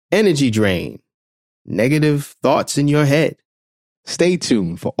energy drain, negative thoughts in your head. Stay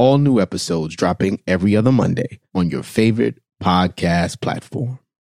tuned for all new episodes dropping every other Monday on your favorite podcast platform.